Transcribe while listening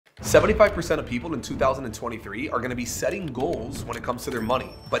75% of people in 2023 are going to be setting goals when it comes to their money,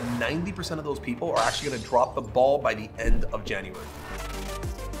 but 90% of those people are actually going to drop the ball by the end of January.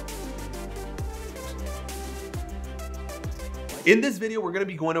 In this video, we're going to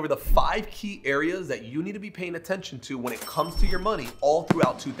be going over the 5 key areas that you need to be paying attention to when it comes to your money all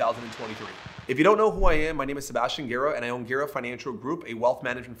throughout 2023. If you don't know who I am, my name is Sebastian Guerra, and I own Guerra Financial Group, a wealth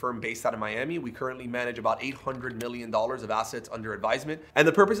management firm based out of Miami. We currently manage about $800 million of assets under advisement. And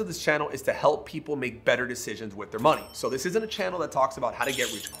the purpose of this channel is to help people make better decisions with their money. So this isn't a channel that talks about how to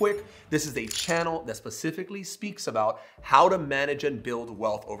get rich quick. This is a channel that specifically speaks about how to manage and build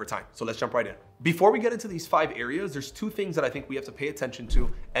wealth over time. So let's jump right in. Before we get into these 5 areas, there's 2 things that I think we have to pay attention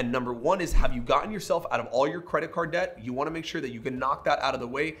to. And number 1 is, have you gotten yourself out of all your credit card debt? You want to make sure that you can knock that out of the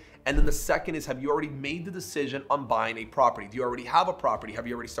way. And then the second is, have you already made the decision on buying a property? Do you already have a property? Have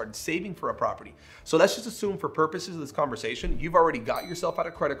you already started saving for a property? So let's just assume, for purposes of this conversation, you've already got yourself out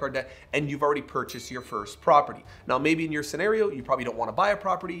of credit card debt and you've already purchased your first property. Now, maybe in your scenario, you probably don't want to buy a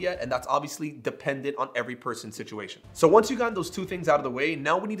property yet, and that's obviously dependent on every person's situation. So once you got those 2 things out of the way,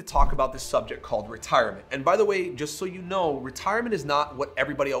 now we need to talk about this subject called retirement. And by the way, just so you know, retirement is not what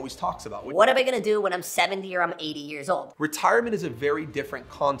everybody always talks about. What am I going to do when I'm 70 or I'm 80 years old? Retirement is a very different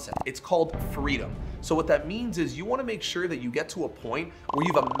concept. It's called freedom. So what that means is you want to make sure that you get to a point where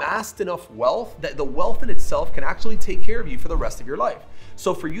you've amassed enough wealth that the wealth in itself can actually take care of you for the rest of your life.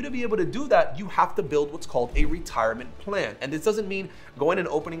 So for you to be able to do that, you have to build what's called a retirement plan. And this doesn't mean going and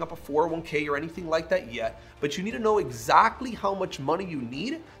opening up a 401k or anything like that yet, but you need to know exactly how much money you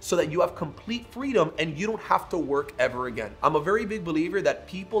need so that you have complete freedom and you don't have to work ever again. I'm a very big believer that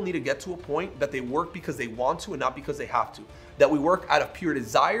people need to get to a point that they work because they want to and not because they have to. That we work out of pure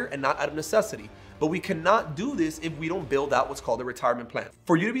desire and not out of necessity. But we cannot do this if we don't build out what's called a retirement plan.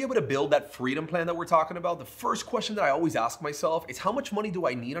 For you to be able to build that freedom plan that we're talking about, the first question that I always ask myself is, how much money do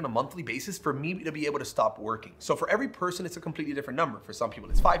I need on a monthly basis for me to be able to stop working? So for every person, it's a completely different number. For some people,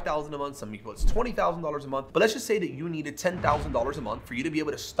 it's $5,000 a month. Some people, it's $20,000 a month. But let's just say that you needed $10,000 a month for you to be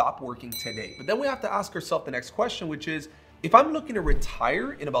able to stop working today. But then we have to ask ourselves the next question, which is, if I'm looking to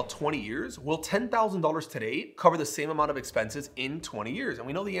retire in about 20 years, will $10,000 today cover the same amount of expenses in 20 years? And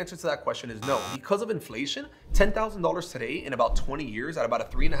we know the answer to that question is no. Because of inflation, $10,000 today in about 20 years at about a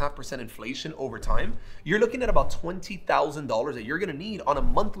 3.5% inflation over time, you're looking at about $20,000 that you're gonna need on a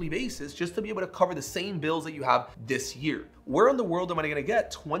monthly basis just to be able to cover the same bills that you have this year. Where in the world am I gonna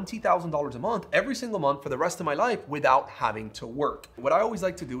get $20,000 a month every single month for the rest of my life without having to work? What I always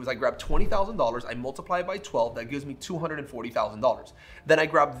like to do is I grab $20,000, I multiply it by 12, that gives me $240,000. Then I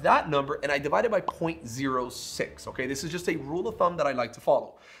grab that number and I divide it by 0.06, okay? This is just a rule of thumb that I like to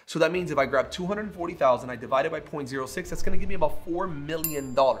follow. So that means if I grab 240,000, I divide it by 0.06, that's gonna give me about $4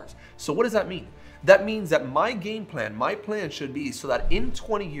 million. So what does that mean? That means that my game plan, my plan should be so that in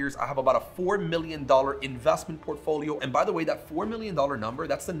 20 years, I have about a $4 million investment portfolio. And by the way, that $4 million number,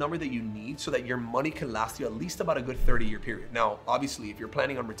 that's the number that you need so that your money can last you at least about a good 30-year period. Now, obviously, if you're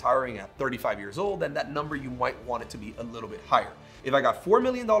planning on retiring at 35 years old, then that number, you might want it to be a little bit higher. If I got $4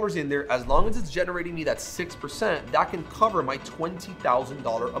 million in there, as long as it's generating me that 6%, that can cover my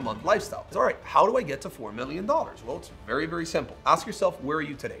 $20,000 a month lifestyle. All right, how do I get to $4 million? Well, it's very, very simple. Ask yourself, where are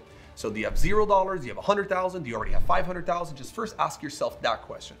you today? So do you have $0? Do you have 100,000? Do you already have 500,000? Just first ask yourself that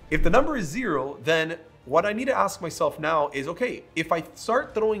question. If the number is 0, then what I need to ask myself now is, okay, if I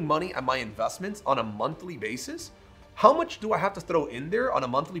start throwing money at my investments on a monthly basis, how much do I have to throw in there on a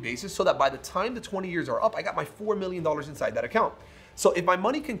monthly basis so that by the time the 20 years are up, I got my $4 million inside that account? So if my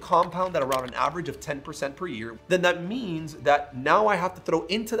money can compound at around an average of 10% per year, then that means that now I have to throw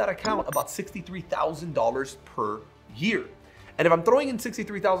into that account about $63,000 per year. And if I'm throwing in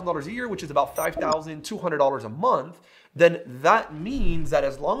 $63,000 a year, which is about $5,200 a month, then that means that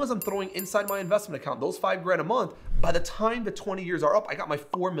as long as I'm throwing inside my investment account those $5,000 a month, by the time the 20 years are up, I got my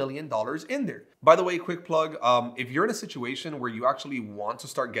 $4 million in there. By the way, quick plug, if you're in a situation where you actually want to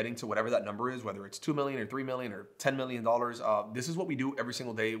start getting to whatever that number is, whether it's 2 million or 3 million or $10 million, this is what we do every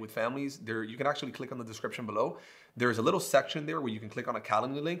single day with families. You can actually click on the description below. There's a little section there where you can click on a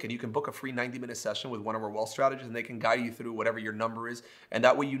calendar link and you can book a free 90-minute session with one of our wealth strategists, and they can guide you through whatever your number is. And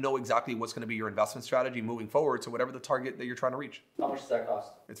that way you know exactly what's going to be your investment strategy moving forward to whatever the target that you're trying to reach. How much does that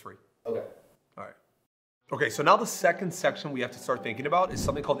cost? It's free. Okay. All right. Okay, so now the second section we have to start thinking about is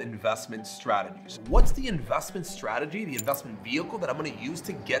something called investment strategies. What's the investment strategy, the investment vehicle that I'm gonna use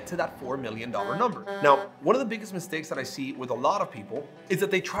to get to that $4 million number? Now, one of the biggest mistakes that I see with a lot of people is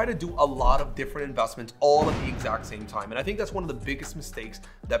that they try to do a lot of different investments all at the exact same time. And I think that's one of the biggest mistakes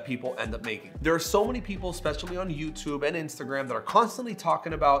that people end up making. There are so many people, especially on YouTube and Instagram, that are constantly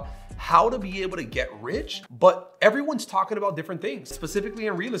talking about how to be able to get rich, but everyone's talking about different things. Specifically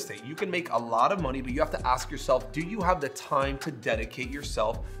in real estate, you can make a lot of money, but you have to ask yourself, do you have the time to dedicate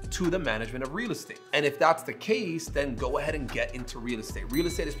yourself to the management of real estate? And if that's the case, then go ahead and get into real estate. Real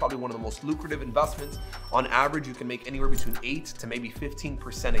estate is probably one of the most lucrative investments. On average, you can make anywhere between 8 to maybe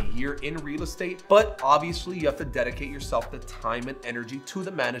 15% a year in real estate, but obviously you have to dedicate yourself the time and energy to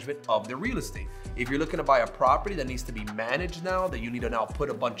the management of the real estate. If you're looking to buy a property that needs to be managed now, that you need to now put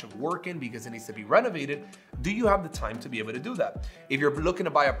a bunch of work in because it needs to be renovated, do you have the time to be able to do that? If you're looking to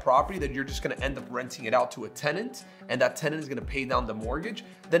buy a property that you're just gonna end up renting it out to a tenant, and that tenant is gonna pay down the mortgage,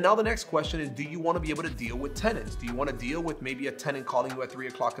 then now the next question is, do you wanna be able to deal with tenants? Do you wanna deal with maybe a tenant calling you at 3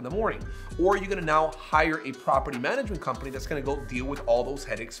 o'clock in the morning? Or are you gonna now hire a property management company that's gonna go deal with all those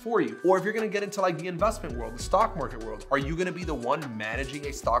headaches for you? Or if you're gonna get into like the investment world, the stock market world, are you gonna be the one managing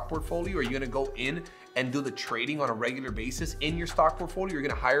a stock portfolio? Are you gonna go in and do the trading on a regular basis in your stock portfolio? You're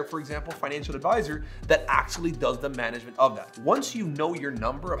gonna hire, for example, a financial advisor that actually does the management of that. Once you know your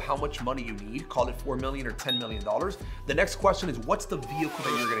number of how much money you need, call it $4 million or $10 million, the next question is, what's the vehicle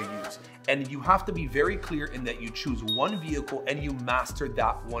that you're gonna use? And you have to be very clear in that you choose one vehicle and you master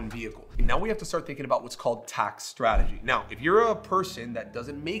that one vehicle. And now we have to start thinking about what's called tax strategy. Now, if you're a person that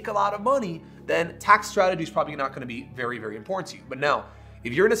doesn't make a lot of money, then tax strategy is probably not gonna be very, very important to you. But now,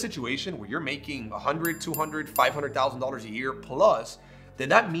 if you're in a situation where you're making $100,000, $200,000, $500,000 a year plus, then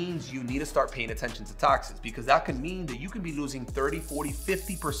that means you need to start paying attention to taxes, because that can mean that you can be losing 30, 40,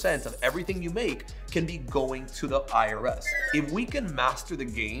 50% of everything you make can be going to the IRS. If we can master the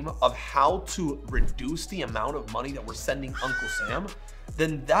game of how to reduce the amount of money that we're sending Uncle Sam,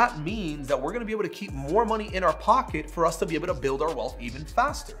 then that means that we're gonna be able to keep more money in our pocket for us to be able to build our wealth even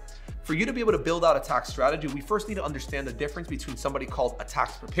faster. For you to be able to build out a tax strategy, we first need to understand the difference between somebody called a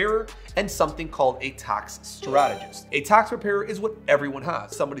tax preparer and something called a tax strategist. A tax preparer is what everyone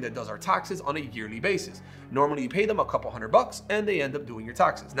has, somebody that does our taxes on a yearly basis. Normally you pay them a couple $100 and they end up doing your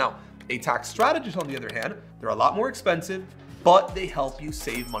taxes. Now, a tax strategist, on the other hand, they're a lot more expensive, but they help you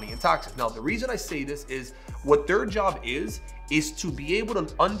save money in taxes. Now, the reason I say this is what their job is to be able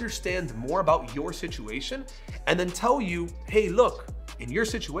to understand more about your situation and then tell you, hey, look, in your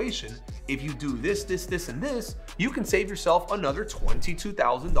situation, if you do this, this, this, and this, you can save yourself another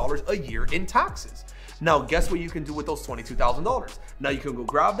 $22,000 a year in taxes. Now, guess what you can do with those $22,000? Now you can go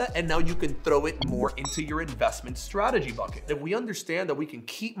grab that and now you can throw it more into your investment strategy bucket. If we understand that we can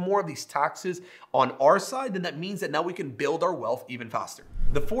keep more of these taxes on our side, then that means that now we can build our wealth even faster.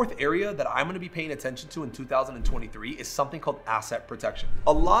 The fourth area that I'm gonna be paying attention to in 2023 is something called asset protection.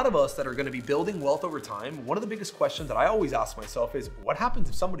 A lot of us that are gonna be building wealth over time, one of the biggest questions that I always ask myself is, what happens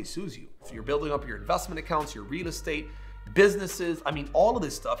if somebody sues you? If you're building up your investment accounts, your real estate, businesses, I mean, all of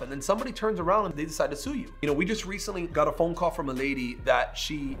this stuff, and then somebody turns around and they decide to sue you. You know, we just recently got a phone call from a lady that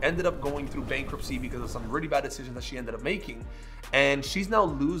she ended up going through bankruptcy because of some really bad decisions that she ended up making. And she's now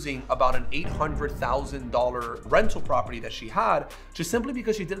losing about an $800,000 rental property that she had just simply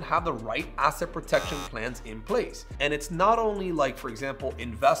because she didn't have the right asset protection plans in place. And it's not only like, for example,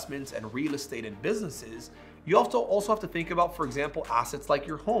 investments and real estate and businesses. You also have to think about, for example, assets like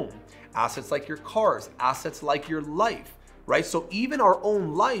your home, assets like your cars, assets like your life, right? So even our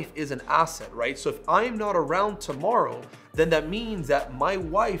own life is an asset, right? So if I'm not around tomorrow, then that means that my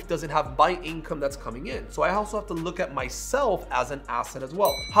wife doesn't have my income that's coming in. So I also have to look at myself as an asset as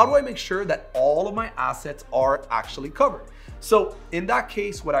well. How do I make sure that all of my assets are actually covered? So in that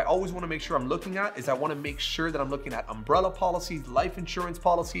case, what I always want to make sure I'm looking at is I want to make sure that I'm looking at umbrella policies, life insurance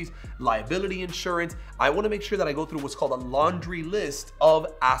policies, liability insurance. I want to make sure that I go through what's called a laundry list of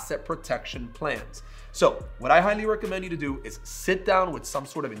asset protection plans. So what I highly recommend you to do is sit down with some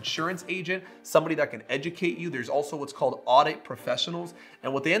sort of insurance agent, somebody that can educate you. There's also what's called audit professionals.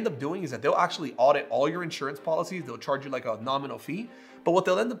 And what they end up doing is that they'll actually audit all your insurance policies. They'll charge you like a nominal fee. But what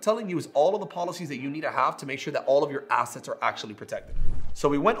they'll end up telling you is all of the policies that you need to have to make sure that all of your assets are actually protected. So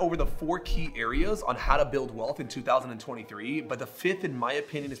we went over the 4 key areas on how to build wealth in 2023, but the 5th, in my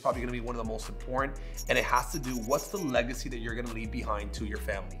opinion, is probably gonna be one of the most important, and it has to do what's the legacy that you're gonna leave behind to your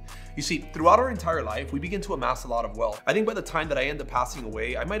family. You see, throughout our entire life, we begin to amass a lot of wealth. I think by the time that I end up passing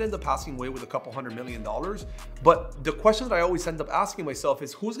away, I might end up passing away with a couple $100 million. But the question that I always end up asking myself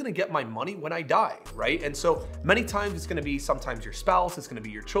is, who's gonna get my money when I die, right? And so many times it's gonna be sometimes your spouse, it's gonna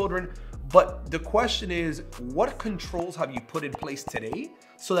be your children. But the question is, what controls have you put in place today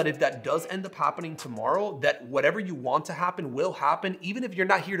so that if that does end up happening tomorrow, that whatever you want to happen will happen, even if you're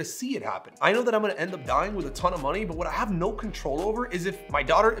not here to see it happen? I know that I'm gonna end up dying with a ton of money, but what I have no control over is if my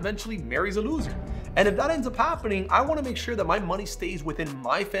daughter eventually marries a loser. And if that ends up happening, I wanna make sure that my money stays within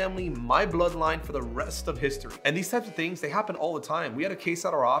my family, my bloodline for the rest of history. And these types of things, they happen all the time. We had a case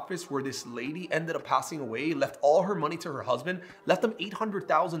at our office where this lady ended up passing away, left all her money to her husband, left them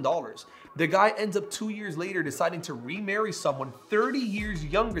 $800,000. The guy ends up 2 years later deciding to remarry someone 30 years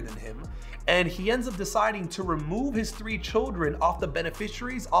younger than him, and he ends up deciding to remove his 3 children off the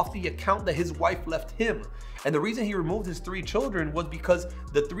beneficiaries off the account that his wife left him. And the reason he removed his 3 children was because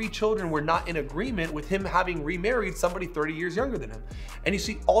the 3 children were not in agreement with him having remarried somebody 30 years younger than him. And you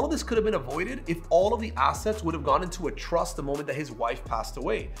see, all of this could have been avoided if all of the assets would have gone into a trust the moment that his wife passed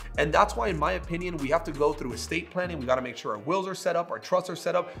away. And that's why, in my opinion, we have to go through estate planning. We got to make sure our wills are set up, our trusts are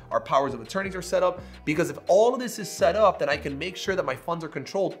set up, our powers of attorneys are set up, because if all of this is set up, then I can make sure that my funds are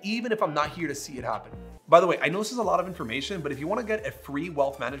controlled, even if I'm not here to see it happen. By the way, I know this is a lot of information, but if you want to get a free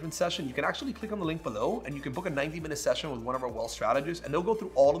wealth management session, you can actually click on the link below and you can book a 90-minute session with one of our wealth strategists, and they'll go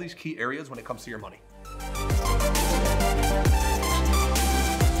through all of these key areas when it comes to your money.